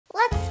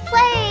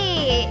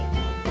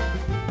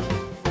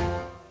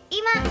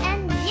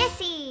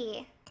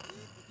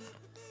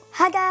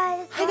Hi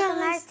guys, Hi welcome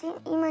guys.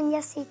 back to Ima and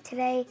Jessy.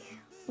 Today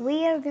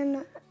we are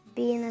gonna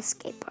be in a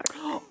skate park.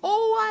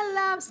 Oh, I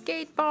love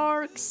skate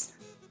parks.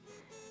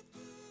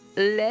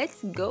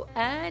 Let's go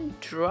and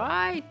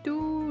try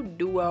to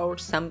do our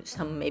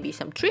maybe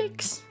some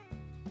tricks.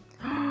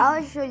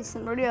 I'll show you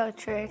some real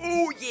tricks.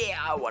 Oh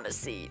yeah, I wanna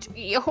see it.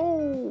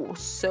 Yo,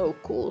 so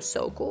cool,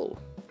 so cool.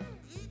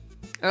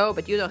 Oh,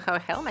 but you don't have a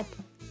helmet.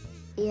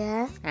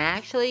 Yeah.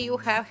 Actually, you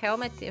have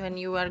helmet when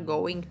you are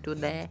going to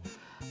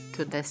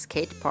the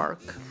skate park.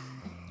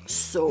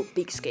 So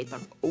big skate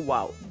park. Oh,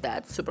 wow,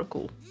 that's super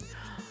cool.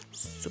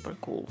 Super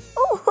cool.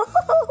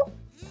 Oh.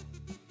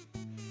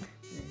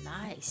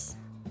 Nice.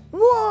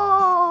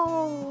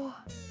 Whoa!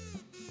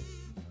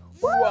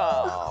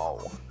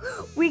 Wow.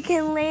 We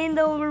can land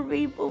over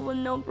people with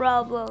no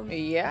problem.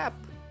 Yep.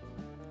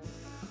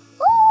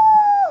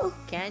 Woo!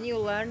 Can you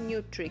learn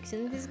new tricks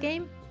in this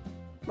game?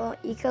 Well,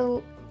 you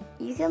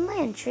can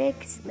land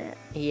tricks, but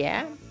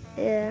Yeah.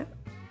 yeah.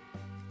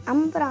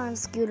 I'm gonna put on a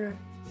scooter,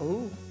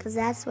 Oh. cause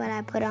that's what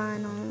I put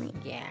on only.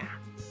 Yeah.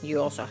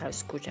 You also have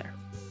scooter.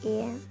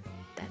 Yeah.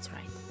 That's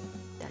right.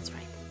 That's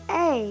right.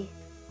 Hey.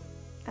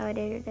 Oh,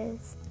 there it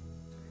is.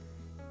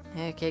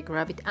 Okay,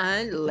 grab it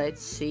and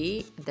let's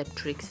see the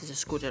tricks is a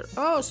scooter.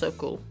 Oh, so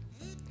cool.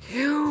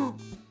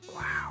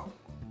 Wow.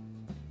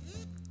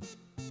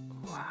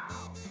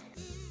 Wow.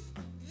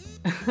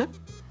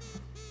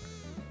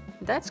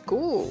 That's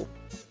cool.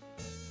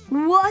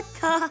 What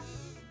the?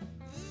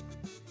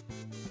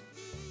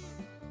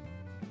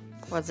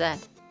 What's that?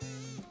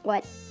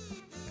 What?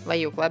 Why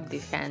you clap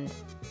this hand?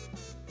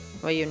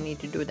 Why you need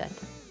to do that?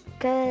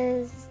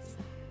 Cause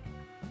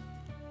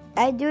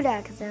I do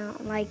that because I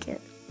don't like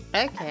it.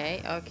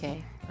 Okay,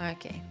 okay,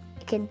 okay.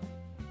 You can.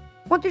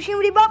 1, 2,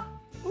 3, bop.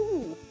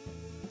 Ooh.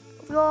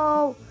 Let's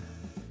go.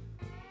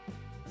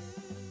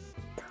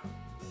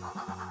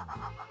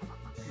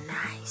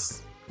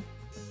 Nice.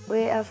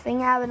 Wait, I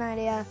think I have an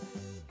idea.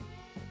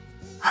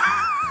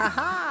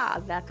 Haha,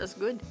 that was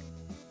good.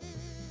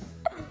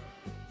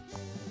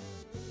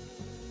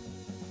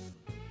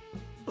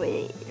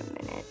 Wait a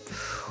minute.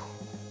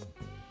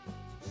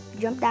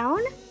 Jump down.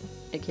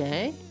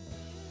 Okay.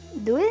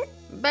 Do it.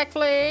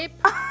 Backflip.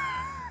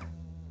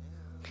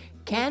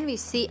 Can we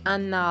see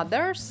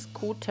another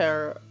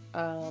scooter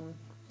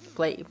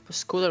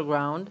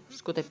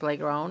scooter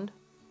playground?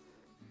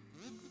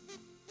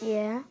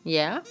 Yeah.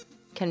 Yeah.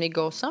 Can we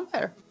go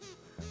somewhere?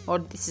 Or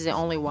this is the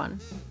only one?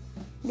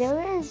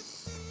 There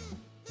is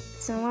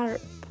some other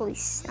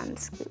police on the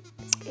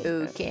skate.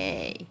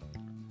 Okay.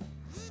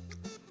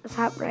 Let's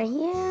hop right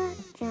here.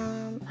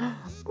 Jump.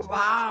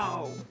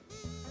 Wow.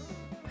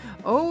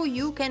 Oh,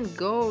 you can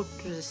go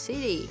to the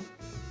city.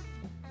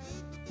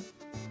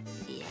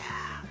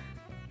 Yeah.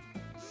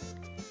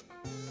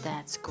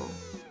 That's cool.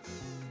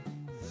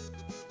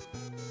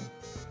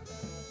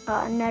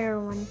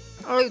 Another one.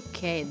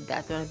 Okay,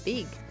 that one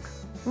big.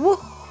 Whoa.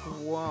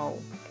 Wow.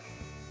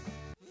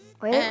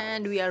 Wait.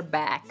 And we are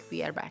back.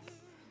 We are back.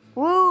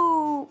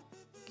 Whoa.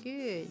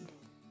 Good.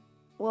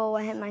 Whoa,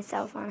 I hit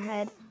myself on the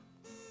head.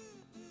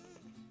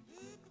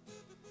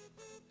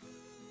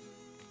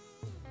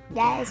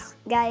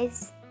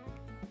 Guys,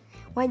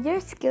 when you're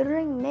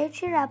scootering, make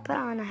sure to put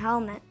on a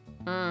helmet.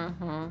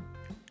 Mm-hmm.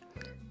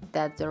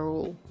 That's the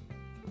rule.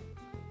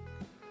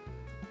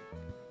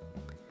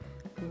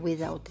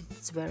 Without it,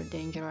 it's very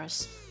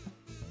dangerous.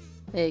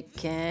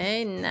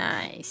 Okay,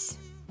 nice.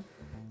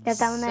 That's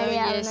So,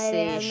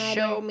 Jessy,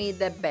 show me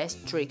the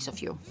best tricks of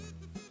you.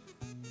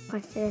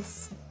 What's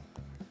this?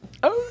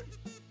 Oh,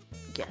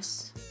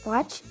 yes.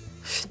 Watch.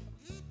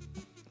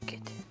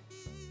 Good.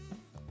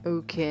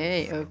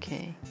 Okay,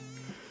 okay.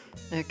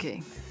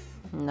 Okay,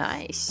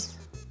 nice.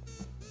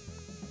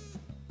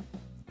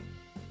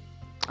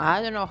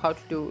 I don't know how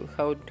to do.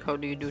 How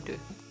do you do it?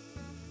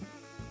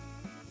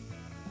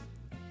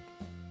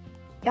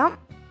 Jump.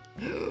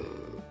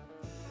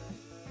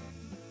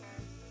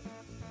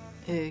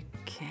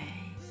 Okay.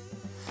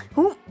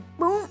 Ooh,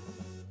 boom.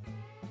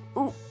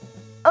 Ooh.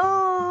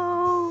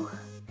 Oh.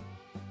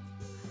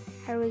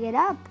 How do we get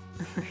up?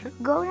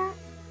 Go down.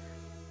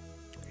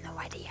 No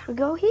idea. We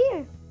go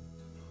here.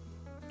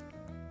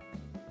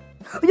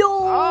 Yo.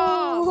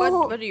 Oh,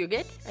 what do you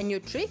get? A new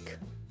trick?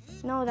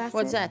 No, that's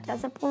What's that?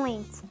 That's a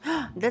point.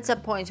 That's a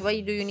point. Why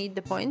do you need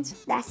the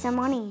points? That's the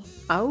money.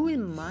 Oh,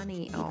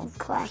 money. Oh, of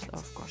course, collect.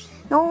 of course.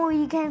 No,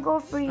 you can't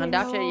go free. And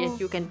after no. that,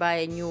 you can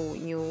buy new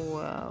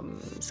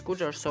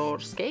scooters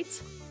or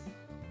skates.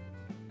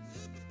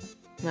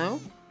 No?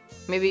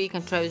 Maybe you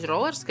can try with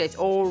roller skates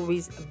or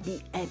with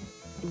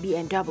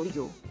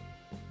BMW.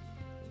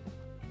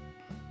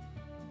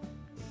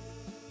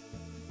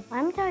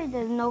 Let me tell you,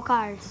 there's no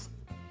cars.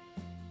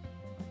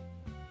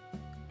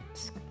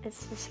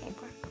 It's the skate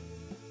park.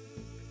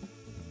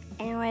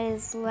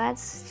 Anyways,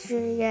 let's show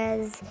you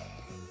guys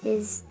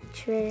his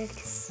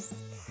tricks.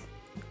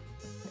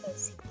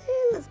 Basically,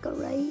 let's go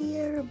right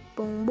here.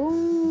 Boom,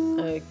 boom.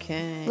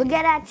 Okay. Look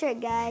at that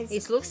trick, guys.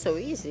 It looks so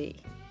easy.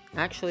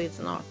 Actually, it's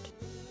not.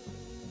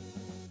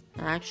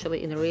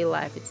 Actually, in real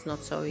life, it's not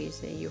so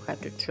easy. You have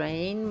to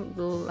train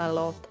a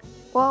lot.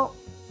 Well,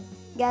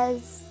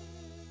 guys,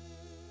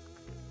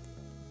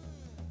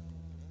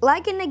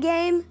 like in the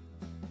game,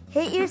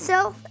 hit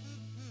yourself.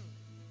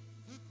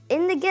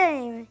 In the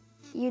game,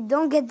 you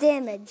don't get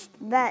damaged,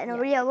 but in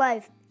real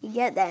life, you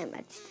get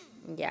damaged.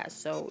 Yeah,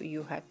 so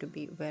you have to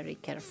be very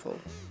careful.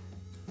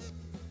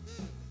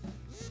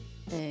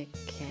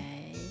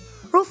 Okay.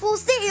 Ruffle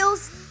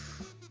steals.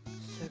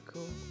 So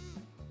cool.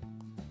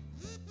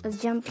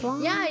 Let's jump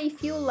on. Yeah,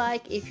 if you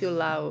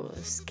love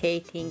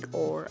skating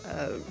or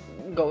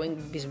going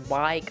with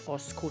bike or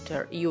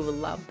scooter, you will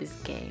love this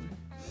game.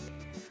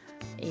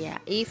 Yeah,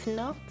 if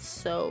not,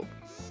 so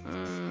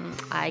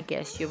I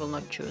guess you will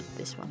not choose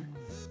this one.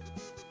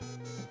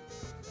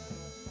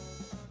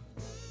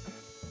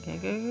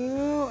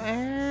 Go,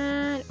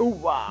 and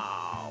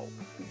wow,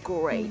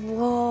 great.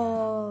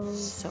 Whoa.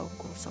 So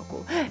cool, so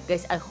cool.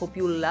 Guys, I hope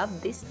you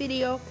love this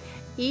video.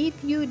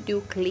 If you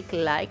do, click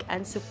like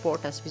and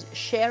support us with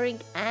sharing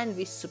and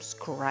with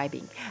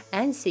subscribing.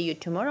 And see you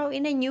tomorrow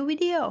in a new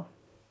video.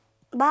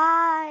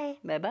 Bye.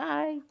 Bye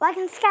bye. Like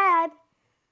and subscribe.